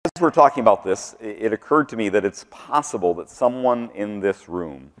we were talking about this, it occurred to me that it's possible that someone in this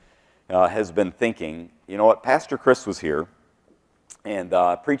room has been thinking, you know what, Pastor Chris was here and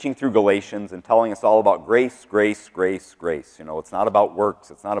preaching through Galatians and telling us all about grace, grace, grace, grace. You know, it's not about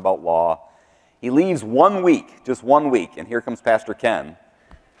works, it's not about law. He leaves 1 week, just 1 week, and here comes Pastor Ken.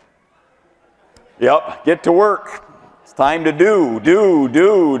 Yep, get to work. It's time to do.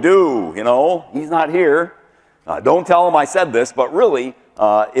 You know, he's not here. Don't tell him I said this, but really,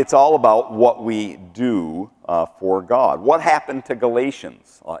 it's all about what we do for God. What happened to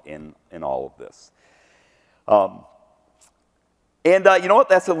Galatians in all of this? You know what?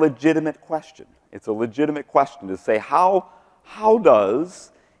 That's a legitimate question. It's a legitimate question to say, how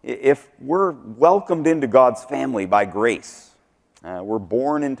does, if we're welcomed into God's family by grace, we're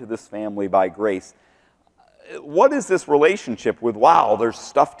born into this family by grace, what is this relationship with, wow, there's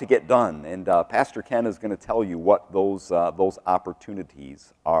stuff to get done? And Pastor Ken is going to tell you what those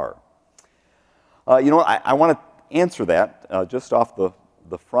opportunities are. You know, I want to answer that just off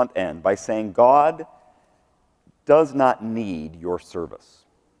the front end by saying God does not need your service.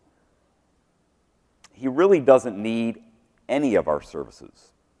 He really doesn't need any of our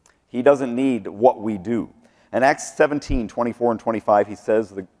services. He doesn't need what we do. In Acts 17, 24 and 25, he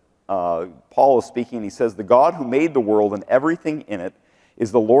says, Paul is speaking, he says, "The God who made the world and everything in it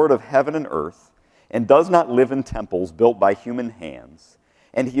is the Lord of heaven and earth, and does not live in temples built by human hands,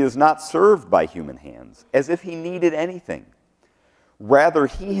 and he is not served by human hands, as if he needed anything. Rather,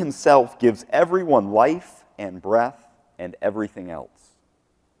 he himself gives everyone life and breath and everything else."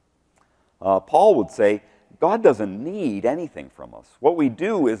 Paul would say, God doesn't need anything from us. What we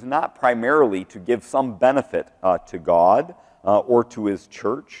do is not primarily to give some benefit to God or to his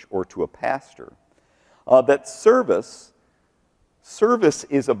church or to a pastor. That service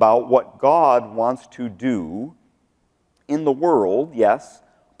is about what God wants to do in the world, yes,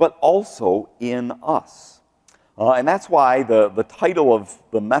 but also in us. And that's why the title of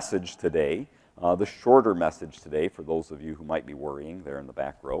the message today, the shorter message today, for those of you who might be worrying there in the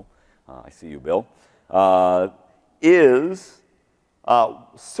back row, I see you, Bill, is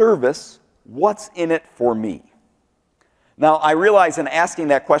service, what's in it for me? Now, I realize in asking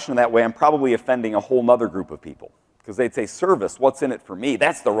that question that way, I'm probably offending a whole other group of people, because they'd say, service, what's in it for me?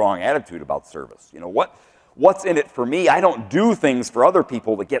 That's the wrong attitude about service. You know, what's in it for me? I don't do things for other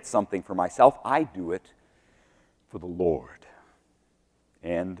people to get something for myself. I do it for the Lord.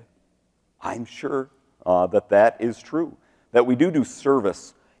 And I'm sure that is true, that we do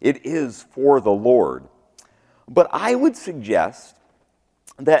service. It is for the Lord. But I would suggest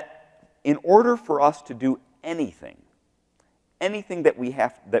that in order for us to do anything that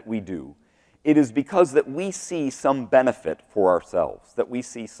we do, it is because that we see some benefit for ourselves, that we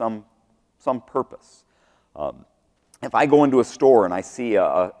see some purpose. If I go into a store and I see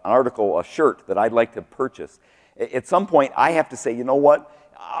an article, a shirt that I'd like to purchase, at some point I have to say, you know what?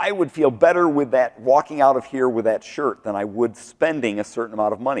 I would feel better with that, walking out of here with that shirt, than I would spending a certain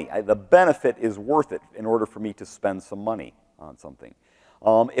amount of money. The benefit is worth it in order for me to spend some money on something.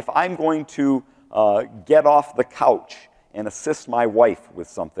 If I'm going to get off the couch and assist my wife with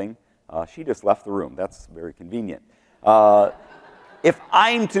something, she just left the room. That's very convenient. If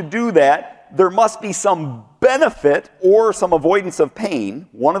I'm to do that, there must be some benefit or some avoidance of pain,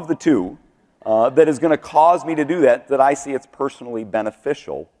 one of the two, that is going to cause me to do that I see it's personally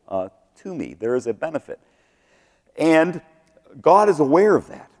beneficial to me. There is a benefit. And God is aware of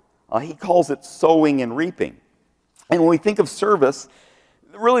that. He calls it sowing and reaping. And when we think of service,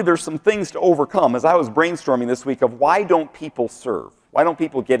 really there's some things to overcome. As I was brainstorming this week of why don't people serve? Why don't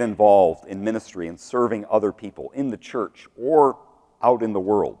people get involved in ministry and serving other people in the church or out in the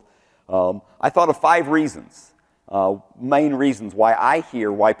world? I thought of 5 reasons. Main reasons why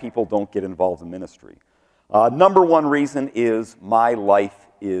people don't get involved in ministry. Number 1 reason is my life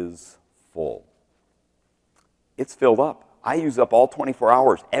is full. It's filled up. I use up all 24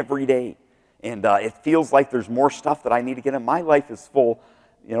 hours every day. And it feels like there's more stuff that I need to get in. My life is full.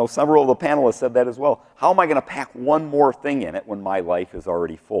 You know, several of the panelists said that as well. How am I going to pack one more thing in it when my life is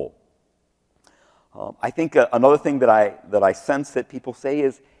already full? I think another thing that I sense that people say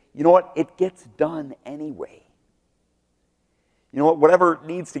is, you know what, it gets done anyway. You know what, whatever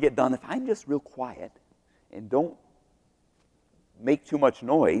needs to get done, if I'm just real quiet and don't make too much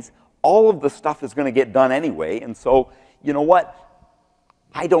noise, all of the stuff is going to get done anyway. And so, you know what,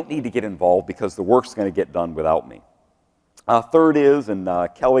 I don't need to get involved because the work's going to get done without me. Third is, and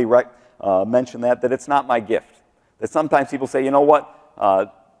Kelly mentioned that it's not my gift. That sometimes people say, you know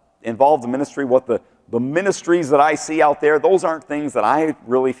what, involved in ministry, what the ministries that I see out there, those aren't things that I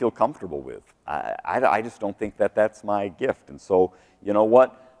really feel comfortable with. I just don't think that that's my gift. And so, you know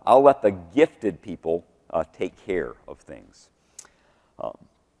what, I'll let the gifted people take care of things.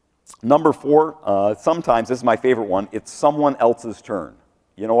 Number 4, sometimes, this is my favorite one, it's someone else's turn.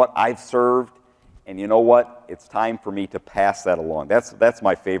 You know what, I've served, and you know what, it's time for me to pass that along. That's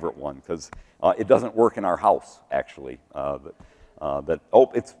my favorite one, because it doesn't work in our house, actually.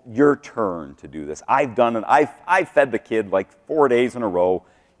 It's your turn to do this. I've done it. I've fed the kid like 4 days in a row.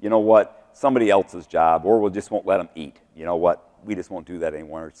 You know what, somebody else's job, or we just won't let them eat. You know what, we just won't do that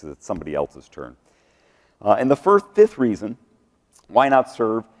anymore. It's somebody else's turn. And the fifth reason why not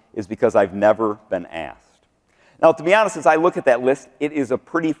serve is because I've never been asked. Now, to be honest, as I look at that list, it is a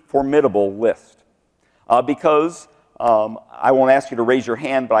pretty formidable list. Because I won't ask you to raise your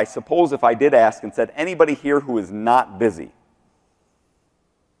hand, but I suppose if I did ask and said, anybody here who is not busy,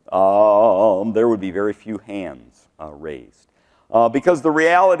 there would be very few hands raised. Because the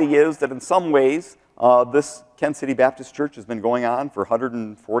reality is that in some ways, this Kent City Baptist Church has been going on for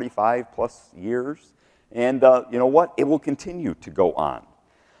 145 plus years. And you know what? It will continue to go on.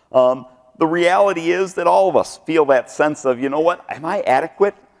 The reality is that all of us feel that sense of, you know what, am I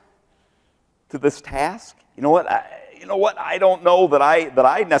adequate to this task? You know what, I don't know that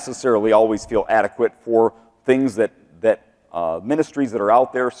I necessarily always feel adequate for things that ministries that are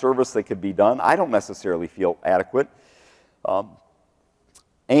out there, service that could be done. I don't necessarily feel adequate.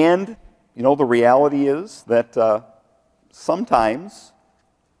 And, you know, the reality is that sometimes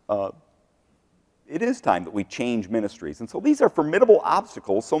it is time that we change ministries. And so these are formidable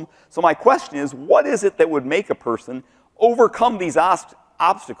obstacles. So my question is, what is it that would make a person overcome these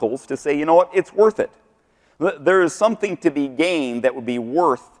obstacles to say, you know what, it's worth it? There is something to be gained that would be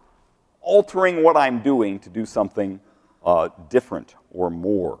worth altering what I'm doing to do something different or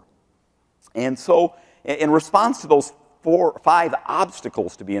more. And so in response to those 5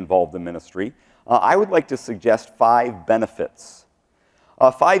 obstacles to be involved in ministry, I would like to suggest 5 benefits.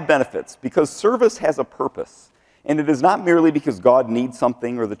 5 benefits, because service has a purpose. And it is not merely because God needs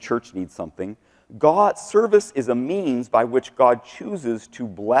something or the church needs something. Service is a means by which God chooses to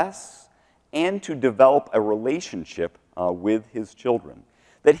bless and to develop a relationship with his children.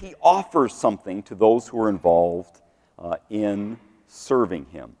 That he offers something to those who are involved in serving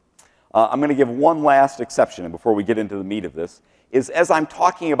him. I'm going to give one last exception, and before we get into the meat of this, is as I'm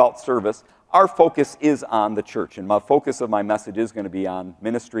talking about service, our focus is on the church, and my focus of my message is going to be on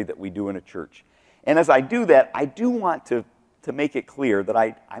ministry that we do in a church. And as I do that, I do want to make it clear that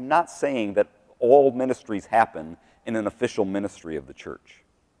I'm not saying that all ministries happen in an official ministry of the church.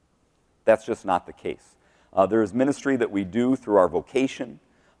 That's just not the case. There is ministry that we do through our vocation.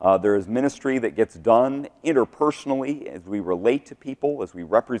 There is ministry that gets done interpersonally as we relate to people, as we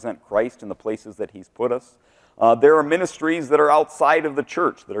represent Christ in the places that he's put us. There are ministries that are outside of the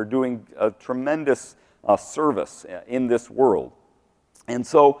church that are doing a tremendous service in this world. And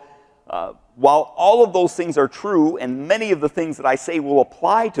so, while all of those things are true, and many of the things that I say will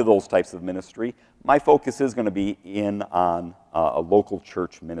apply to those types of ministry, my focus is going to be on a local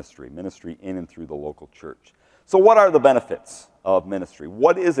church ministry in and through the local church. So what are the benefits of ministry?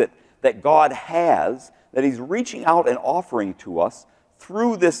 What is it that God has that he's reaching out and offering to us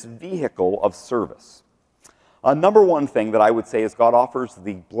through this vehicle of service? Number one thing that I would say is God offers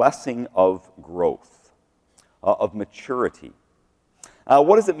the blessing of growth, of maturity.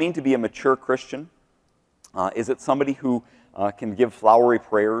 What does it mean to be a mature Christian? Is it somebody who can give flowery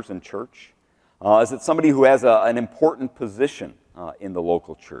prayers in church? Is it somebody who has an important position in the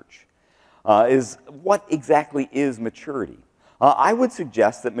local church? What exactly is maturity? I would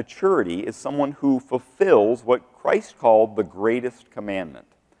suggest that maturity is someone who fulfills what Christ called the greatest commandment.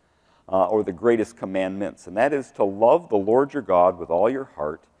 Or the greatest commandments, and that is to love the Lord your God with all your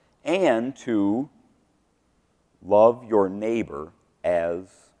heart and to love your neighbor as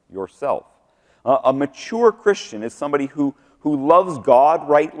yourself. A mature Christian is somebody who loves God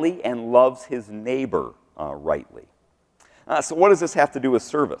rightly and loves his neighbor rightly. So what does this have to do with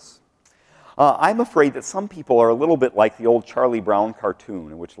service? I'm afraid that some people are a little bit like the old Charlie Brown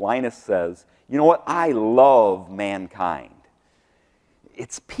cartoon in which Linus says, you know what, I love mankind.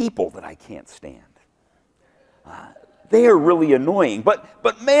 It's people that I can't stand. They are really annoying.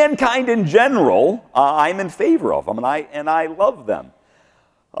 But mankind in general, I'm in favor of them, and I love them.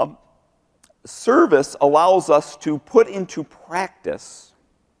 Service allows us to put into practice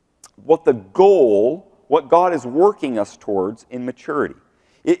what God is working us towards in maturity.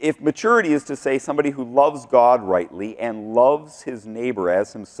 If maturity is to say somebody who loves God rightly and loves his neighbor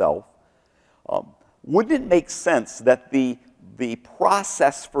as himself, wouldn't it make sense that the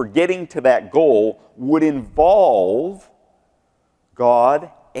process for getting to that goal would involve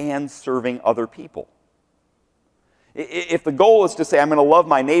God and serving other people? If the goal is to say, I'm going to love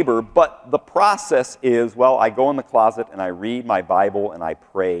my neighbor, but the process is, well, I go in the closet and I read my Bible and I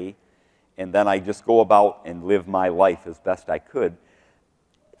pray, and then I just go about and live my life as best I could,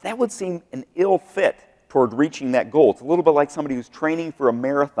 that would seem an ill fit toward reaching that goal. It's a little bit like somebody who's training for a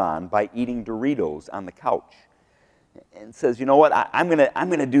marathon by eating Doritos on the couch and says, you know what, I'm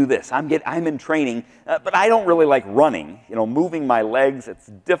gonna do this. I'm in training, but I don't really like running. Moving my legs, it's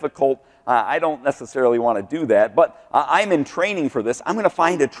difficult. I don't necessarily want to do that, but I'm in training for this. I'm going to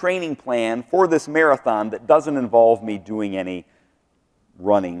find a training plan for this marathon that doesn't involve me doing any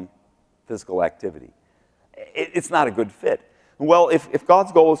running physical activity. It's not a good fit. Well, if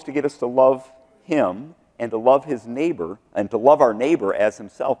God's goal is to get us to love Him and to love His neighbor and to love our neighbor as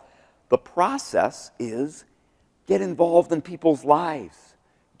Himself, the process is get involved in people's lives.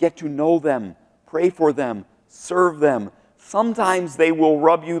 Get to know them, pray for them, serve them. Sometimes they will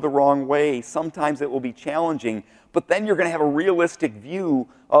rub you the wrong way. Sometimes it will be challenging. But then you're going to have a realistic view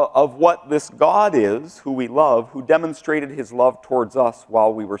of what this God is, who we love, who demonstrated His love towards us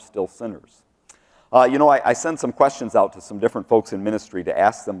while we were still sinners. I sent some questions out to some different folks in ministry to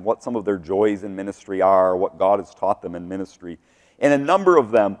ask them what some of their joys in ministry are, what God has taught them in ministry. And a number of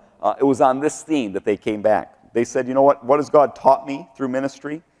them, it was on this theme that they came back. They said, you know what has God taught me through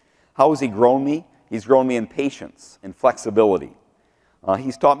ministry? How has He grown me? He's grown me in patience and flexibility.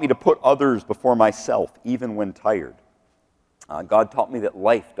 He's taught me to put others before myself, even when tired. God taught me that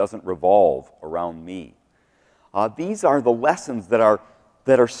life doesn't revolve around me. These are the lessons that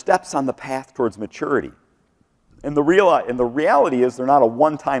are steps on the path towards maturity. And the reality is they're not a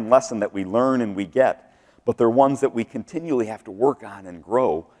one-time lesson that we learn and we get, but they're ones that we continually have to work on and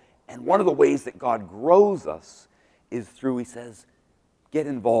grow. And one of the ways that God grows us is through, He says, get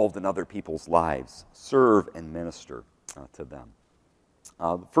involved in other people's lives, serve and minister to them.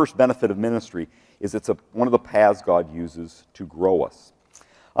 The first benefit of ministry is it's one of the paths God uses to grow us.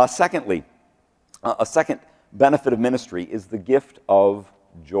 Secondly, a second benefit of ministry is the gift of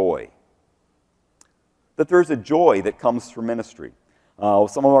joy. That there's a joy that comes from ministry.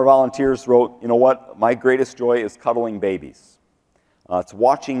 Some of our volunteers wrote, you know what, my greatest joy is cuddling babies. It's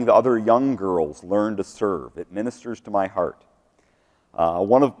watching the other young girls learn to serve. It ministers to my heart.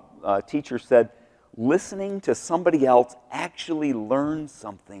 One of teachers said, listening to somebody else actually learn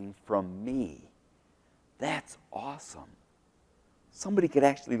something from me. That's awesome. Somebody could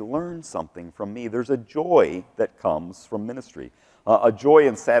actually learn something from me. There's a joy that comes from ministry, a joy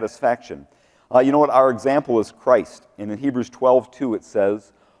and satisfaction. You know what? Our example is Christ. And in Hebrews 12:2 it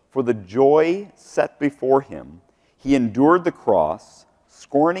says, for the joy set before Him, He endured the cross,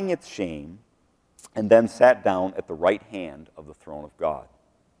 scorning its shame, and then sat down at the right hand of the throne of God.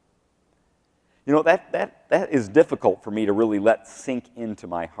 You know, that is difficult for me to really let sink into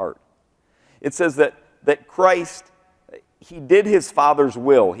my heart. It says that Christ, He did His Father's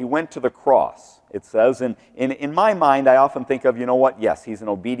will. He went to the cross, it says. And in my mind, I often think of, you know what? Yes, He's an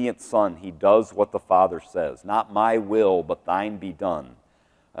obedient Son. He does what the Father says. Not my will, but thine be done.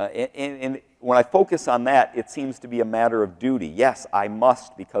 And when I focus on that, it seems to be a matter of duty. Yes, I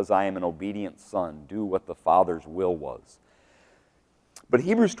must, because I am an obedient Son, do what the Father's will was. But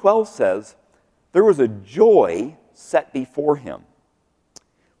Hebrews 12 says, there was a joy set before Him.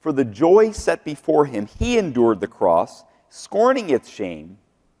 For the joy set before Him, He endured the cross, scorning its shame,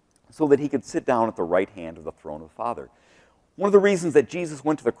 so that He could sit down at the right hand of the throne of the Father. One of the reasons that Jesus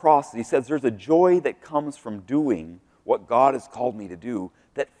went to the cross is He says there's a joy that comes from doing what God has called me to do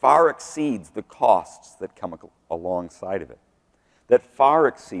that far exceeds the costs that come alongside of it. That far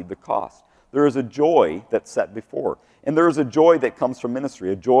exceed the cost. There is a joy that's set before. And there is a joy that comes from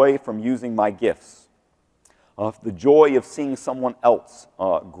ministry, a joy from using my gifts. The joy of seeing someone else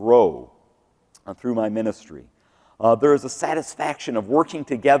grow through my ministry. There is a satisfaction of working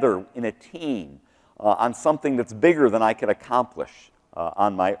together in a team on something that's bigger than I could accomplish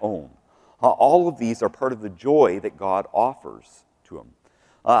on my own. All of these are part of the joy that God offers to Him.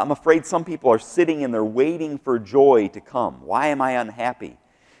 I'm afraid some people are sitting and they're waiting for joy to come. Why am I unhappy?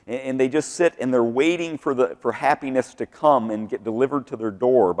 And they just sit and they're waiting for happiness to come and get delivered to their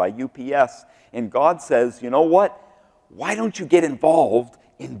door by UPS. And God says, you know what? Why don't you get involved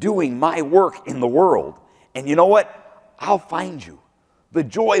in doing my work in the world? And you know what? I'll find you. The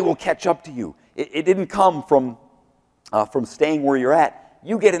joy will catch up to you. It didn't come from staying where you're at.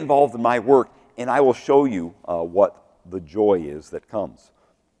 You get involved in my work, and I will show you what the joy is that comes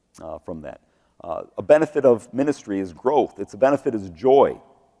from that. A benefit of ministry is growth. Its a benefit is joy.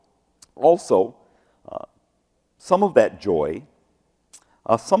 Also, some of that joy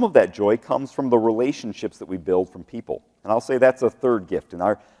comes from the relationships that we build from people. And I'll say that's a third gift. And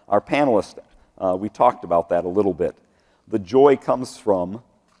our panelists We talked about that a little bit. The joy comes from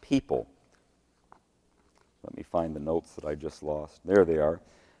people. Let me find the notes that I just lost. There they are.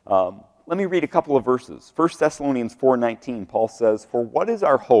 Let me read a couple of verses. 1 Thessalonians 4:19, Paul says, "For what is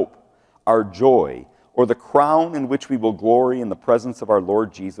our hope, our joy, or the crown in which we will glory in the presence of our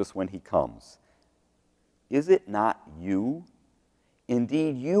Lord Jesus when he comes? Is it not you?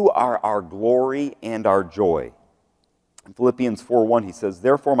 Indeed, you are our glory and our joy." In Philippians 4:1, he says,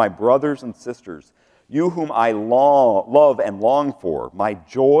 "Therefore, my brothers and sisters, you whom I love and long for, my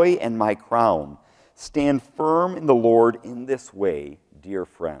joy and my crown, stand firm in the Lord in this way, dear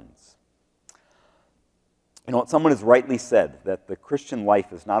friends." You know what? Someone has rightly said that the Christian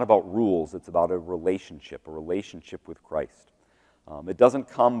life is not about rules, it's about a relationship with Christ. It doesn't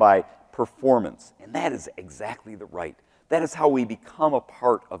come by performance, and that is exactly the right. That is how we become a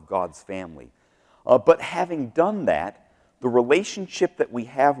part of God's family. But having done that, the relationship that we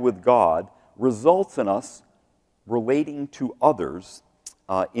have with God results in us relating to others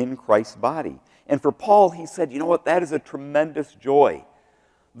in Christ's body. And for Paul, he said, you know what, that is a tremendous joy.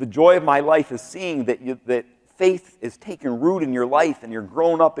 The joy of my life is seeing that faith is taking root in your life and you're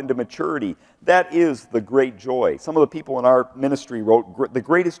grown up into maturity. That is the great joy. Some of the people in our ministry wrote, the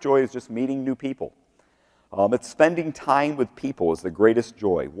greatest joy is just meeting new people. It's spending time with people is the greatest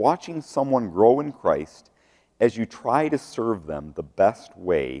joy. Watching someone grow in Christ as you try to serve them the best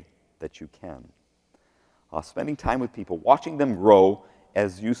way that you can. Spending time with people, watching them grow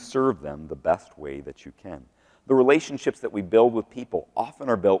as you serve them the best way that you can. The relationships that we build with people often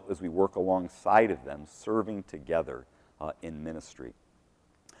are built as we work alongside of them, serving together in ministry.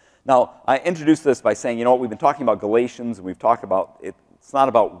 Now, I introduced this by saying, you know what, we've been talking about Galatians, and we've talked about it's not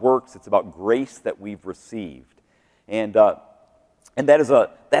about works, it's about grace that we've received. And that is a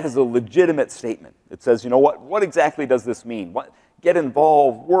legitimate statement. It says, you know what exactly does this mean? Get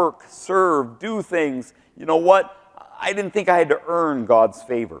involved, work, serve, do things. You know what? I didn't think I had to earn God's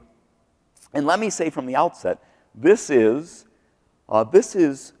favor. And let me say from the outset,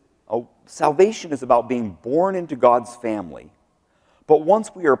 salvation is about being born into God's family. But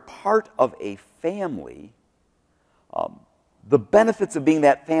once we are part of a family, the benefits of being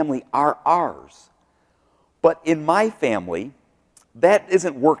that family are ours. But in my family, that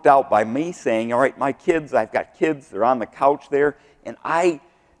isn't worked out by me saying, all right, my kids, I've got kids, they're on the couch there, and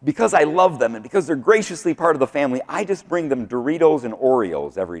because I love them and because they're graciously part of the family, I just bring them Doritos and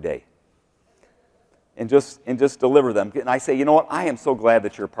Oreos every day and just deliver them. And I say, you know what, I am so glad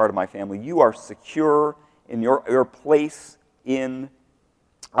that you're a part of my family. You are secure in your place in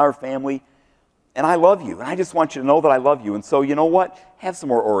our family, and I love you, and I just want you to know that I love you. And so, you know what, have some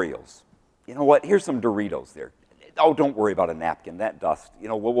more Oreos. You know what, here's some Doritos there. Oh, don't worry about a napkin, that dust. You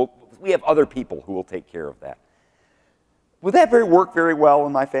know, we have other people who will take care of that. Would that work very well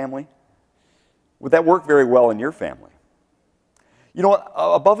in my family? Would that work very well in your family? You know what,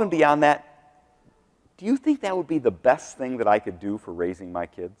 above and beyond that, do you think that would be the best thing that I could do for raising my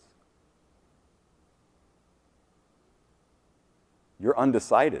kids? You're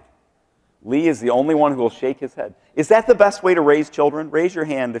undecided. Lee is the only one who will shake his head. Is that the best way to raise children? Raise your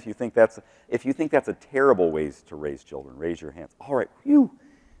hand if you think that's a terrible way to raise children. Raise your hands. All right, phew.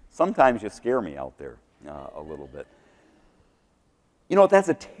 Sometimes you scare me out there a little bit. You know, that's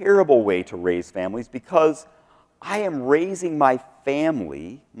a terrible way to raise families because I am raising my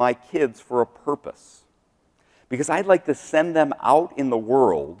family, my kids, for a purpose. Because I'd like to send them out in the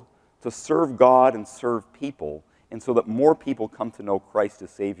world to serve God and serve people, and so that more people come to know Christ as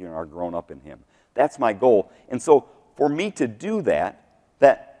Savior and are grown up in Him. That's my goal. And so for me to do that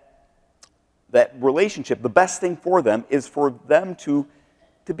relationship, the best thing for them is for them to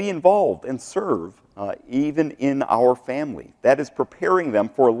be involved and serve even in our family. That is preparing them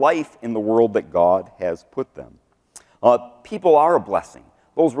for life in the world that God has put them. People are a blessing.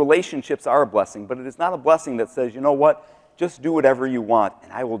 Those relationships are a blessing, but it is not a blessing that says, you know what, just do whatever you want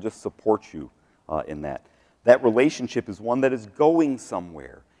and I will just support you in that. That relationship is one that is going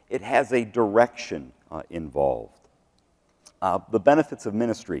somewhere. It has a direction involved. The benefits of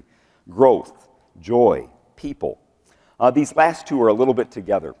ministry, growth, joy, people. These last two are a little bit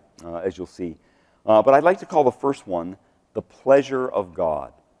together, as you'll see. But I'd like to call the first one the pleasure of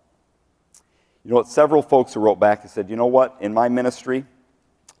God. You know what, several folks who wrote back and said, you know what, in my ministry,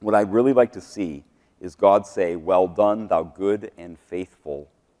 what I'd really like to see is God say, well done, thou good and faithful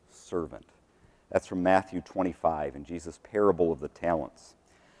servant. That's from Matthew 25 in Jesus' parable of the talents.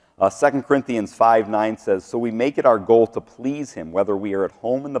 2 Corinthians 5:9 says, so we make it our goal to please Him, whether we are at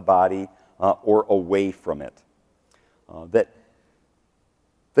home in the body or away from it.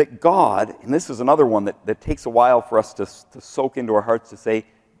 That God, and this is another one that takes a while for us to soak into our hearts to say,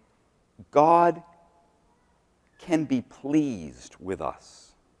 God can be pleased with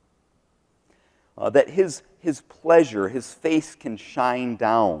us. That his pleasure, his face can shine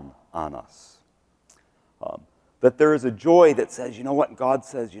down on us. That there is a joy that says, you know what? God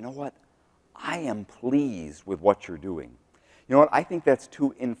says, you know what? I am pleased with what you're doing. You know what? I think that's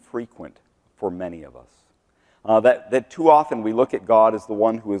too infrequent for many of us. That too often we look at God as the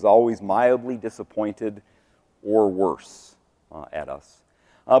one who is always mildly disappointed or worse at us.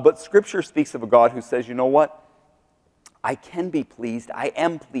 But Scripture speaks of a God who says, you know what? I can be pleased. I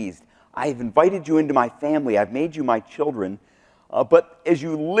am pleased. I've invited you into my family. I've made you my children. But as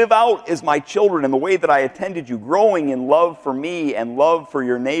you live out as my children in the way that I attended you, growing in love for me and love for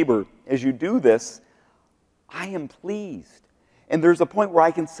your neighbor, as you do this, I am pleased. And there's a point where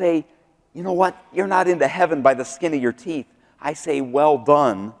I can say, you know what? You're not into heaven by the skin of your teeth. I say, well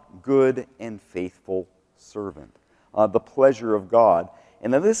done, good and faithful servant. The pleasure of God.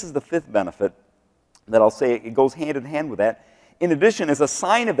 And then this is the fifth benefit that I'll say, it goes hand in hand with that. In addition, as a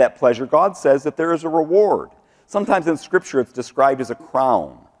sign of that pleasure, God says that there is a reward. Sometimes in Scripture it's described as a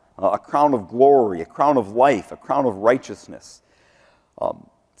crown of glory, a crown of life, a crown of righteousness.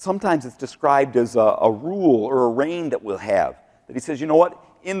 Sometimes it's described as a rule or a reign that we'll have. That he says, you know what,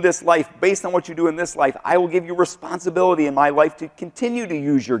 in this life, based on what you do in this life, I will give you responsibility in my life to continue to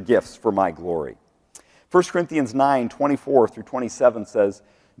use your gifts for my glory. 1 Corinthians 9:24 through 27 says,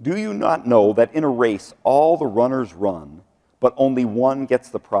 do you not know that in a race all the runners run, but only one gets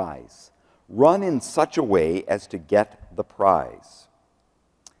the prize? Run in such a way as to get the prize.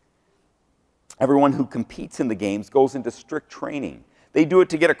 Everyone who competes in the games goes into strict training. They do it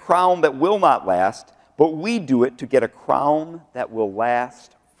to get a crown that will not last, but we do it to get a crown that will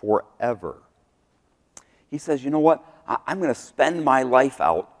last forever. He says, you know what? I'm going to spend my life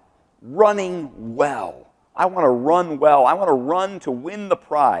out running well. I want to run well. I want to run to win the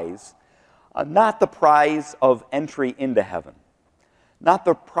prize, not the prize of entry into heaven. Not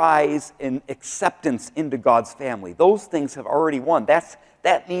the prize in acceptance into God's family. Those things have already won.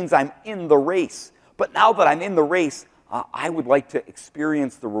 That means I'm in the race. But now that I'm in the race, I would like to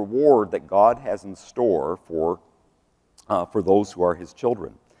experience the reward that God has in store for those who are his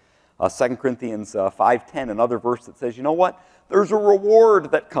children. 2 Corinthians 5:10, another verse that says, you know what? There's a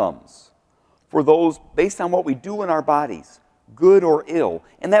reward that comes for those based on what we do in our bodies, good or ill.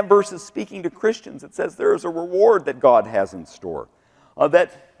 And that verse is speaking to Christians. It says there is a reward that God has in store.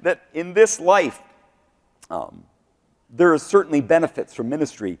 That in this life, there is certainly benefits from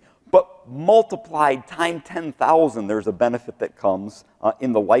ministry, but multiplied time 10,000, there's a benefit that comes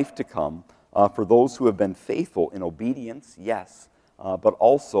in the life to come for those who have been faithful in obedience, yes, but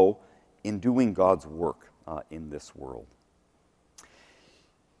also in doing God's work in this world.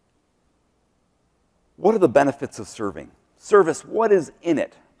 What are the benefits of serving? Service, what is in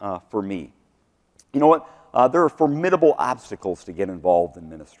it for me? You know what? There are formidable obstacles to get involved in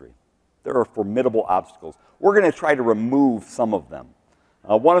ministry. There are formidable obstacles. We're going to try to remove some of them.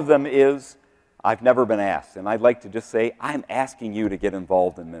 One of them is, I've never been asked. And I'd like to just say, I'm asking you to get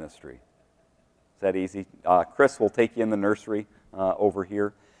involved in ministry. Is that easy? Chris will take you in the nursery over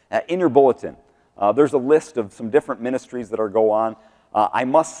here. In your bulletin, there's a list of some different ministries that are go on. I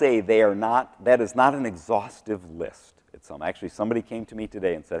must say that is not an exhaustive list. Actually, somebody came to me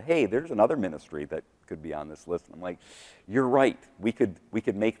today and said, hey, there's another ministry that could be on this list. And I'm like, you're right. We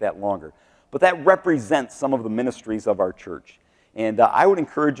could make that longer. But that represents some of the ministries of our church. And I would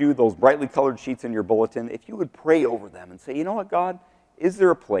encourage you, those brightly colored sheets in your bulletin, if you would pray over them and say, you know what, God, is there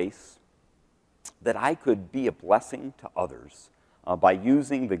a place that I could be a blessing to others by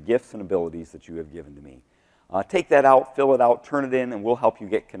using the gifts and abilities that you have given to me? Take that out, fill it out, turn it in, and we'll help you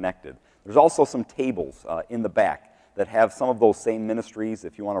get connected. There's also some tables in the back that have some of those same ministries.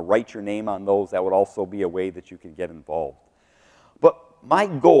 If you want to write your name on those, that would also be a way that you could get involved. But my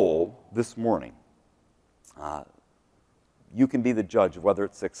goal this morning, you can be the judge of whether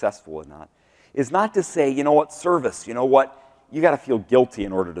it's successful or not, is not to say, you know what, service, you know what, you got to feel guilty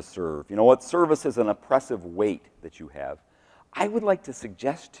in order to serve. You know what, service is an oppressive weight that you have. I would like to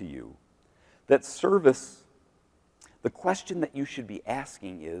suggest to you that service, the question that you should be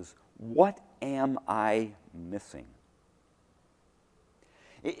asking is, what am I missing?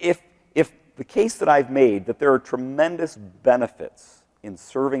 If the case that I've made, that there are tremendous benefits in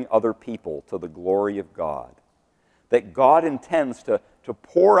serving other people to the glory of God, that God intends to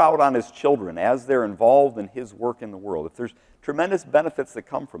pour out on his children as they're involved in his work in the world, if there's tremendous benefits that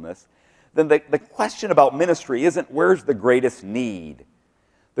come from this, then the question about ministry isn't where's the greatest need.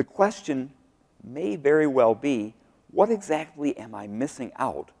 The question may very well be, what exactly am I missing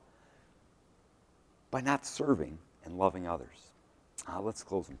out by not serving and loving others? Let's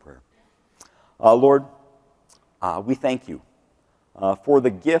close in prayer. Lord, we thank you for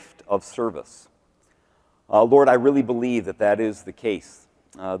the gift of service. Lord, I really believe that that is the case,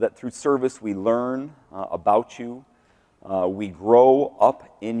 that through service we learn about you, we grow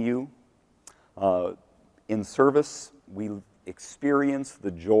up in you. In service, we experience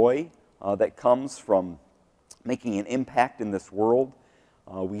the joy that comes from making an impact in this world.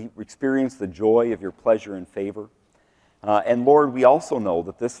 We experience the joy of your pleasure and favor. And Lord, we also know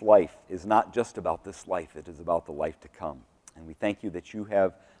that this life is not just about this life, it is about the life to come. And we thank you that you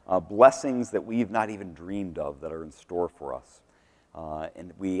have blessings that we've not even dreamed of that are in store for us.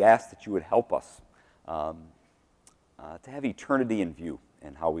 And we ask that you would help us to have eternity in view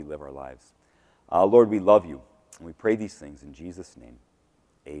in how we live our lives. Lord, we love you, and we pray these things in Jesus' name.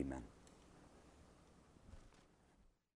 Amen.